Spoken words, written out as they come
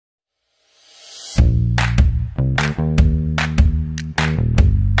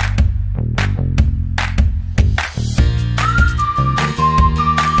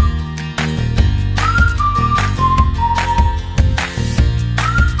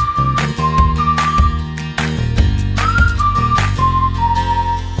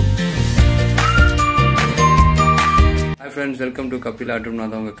welcome to KAPIL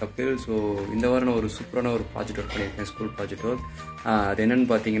நான் தான் உங்க கபில். ஸோ இந்த வாரம் நான் ஒரு சூப்பரான ஒரு ப்ராஜெக்ட் ஒர்க் பண்ணியிருக்கேன், ஸ்கூல் ப்ராஜெக்ட் ஒர்க். அது என்னென்னு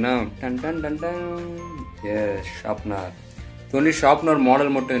பார்த்தீங்கன்னா ஷார்ப்னர். இது வந்து ஷார்ப்னர்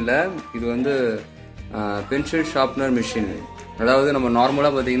மாடல் மட்டும் இல்லை, இது வந்து பென்சில் ஷார்ப்னர் மிஷின். அதாவது நம்ம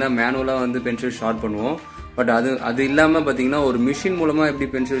நார்மலாக பார்த்தீங்கன்னா மேனுவலாக வந்து பென்சில் ஷார்ப் பண்ணுவோம். பட் அது இல்லாமல் பார்த்தீங்கன்னா ஒரு மிஷின் மூலமாக எப்படி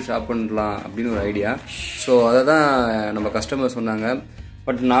பென்சில் ஷார்ப் பண்ணலாம் அப்படின்னு ஒரு ஐடியா. ஸோ அதை தான் நம்ம கஸ்டமர் சொன்னாங்க.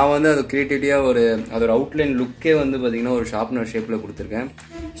 பட் நான் வந்து அது க்ரியேட்டிவிட்டியாக அதோட அவுட்லைன் லுக்கே வந்து பார்த்தீங்கன்னா ஒரு ஷார்ப்னர் ஷேப்பில் கொடுத்துருக்கேன்.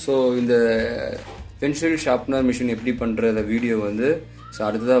 ஸோ இந்த பென்சில் ஷார்ப்னர் மிஷின் எப்படி பண்ணுற வீடியோ வந்து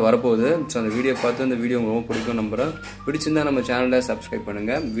அடுத்ததாக வரப்போகுது. ஸோ அந்த வீடியோ பார்த்து அந்த வீடியோ ரொம்ப பிடிக்கும் நம்புகிறேன். பிடிச்சிருந்தா நம்ம சேனலை சப்ஸ்கிரைப்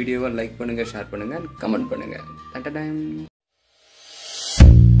பண்ணுங்கள், வீடியோவை லைக் பண்ணுங்கள், ஷேர் பண்ணுங்கள், கமெண்ட் பண்ணுங்கள். Time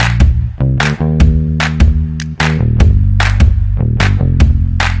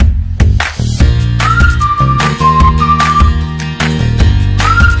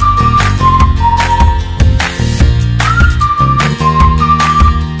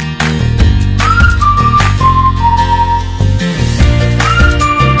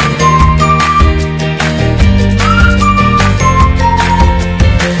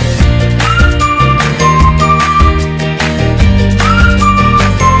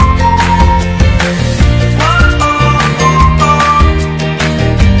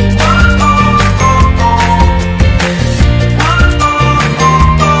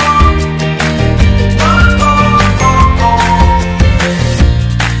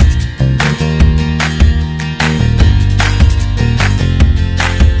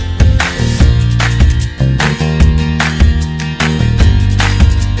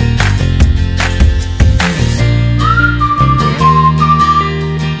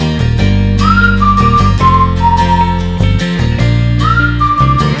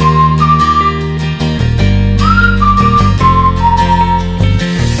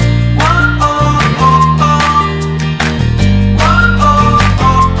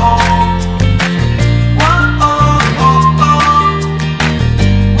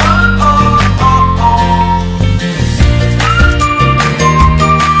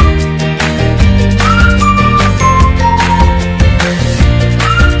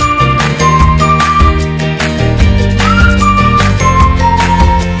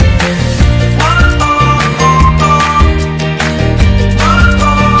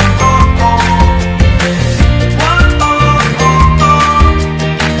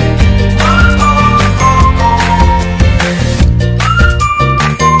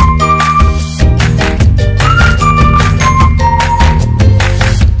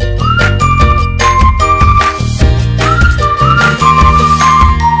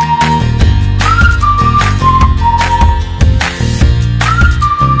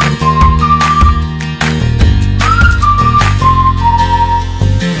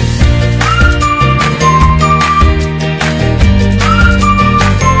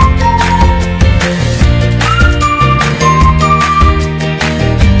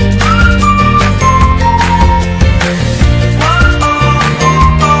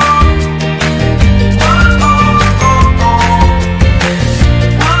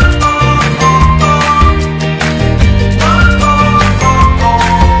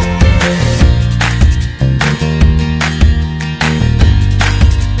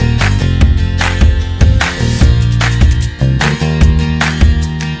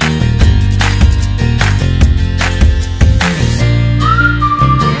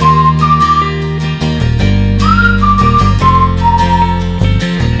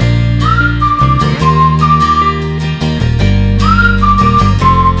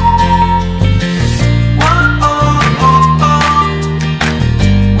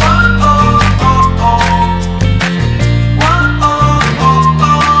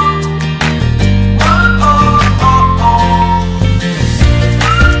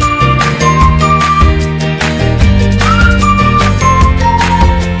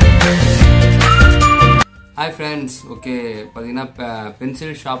hi friends. ஓகே, பார்த்தீங்கன்னா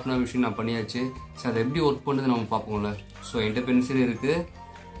பென்சில் ஷார்ப்னர் மிஷின் நான் பண்ணியாச்சு. ஸோ அதை எப்படி ஒர்க் பண்ணுறது நம்ம பார்ப்போம்ல. ஸோ என்கிட்ட பென்சில் இருக்குது.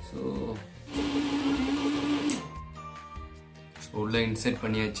 ஸோ உள்ளே இன்செர்ட்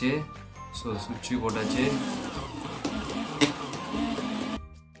பண்ணியாச்சு. ஸோ சுவிட்சு போட்டாச்சு.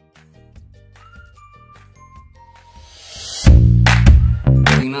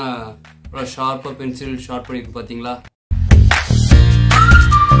 பார்த்தீங்கன்னா ஷார்ப்பாக பென்சில் ஷார்ப் பண்ணிருக்கு பார்த்தீங்களா.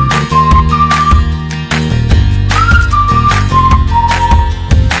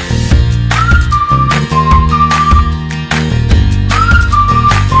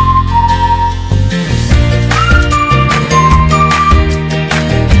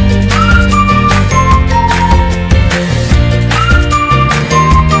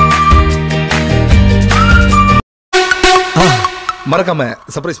 மறக்காமல்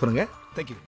சர்ப்ரைஸ் பண்ணுங்கள். தேங்க்யூ.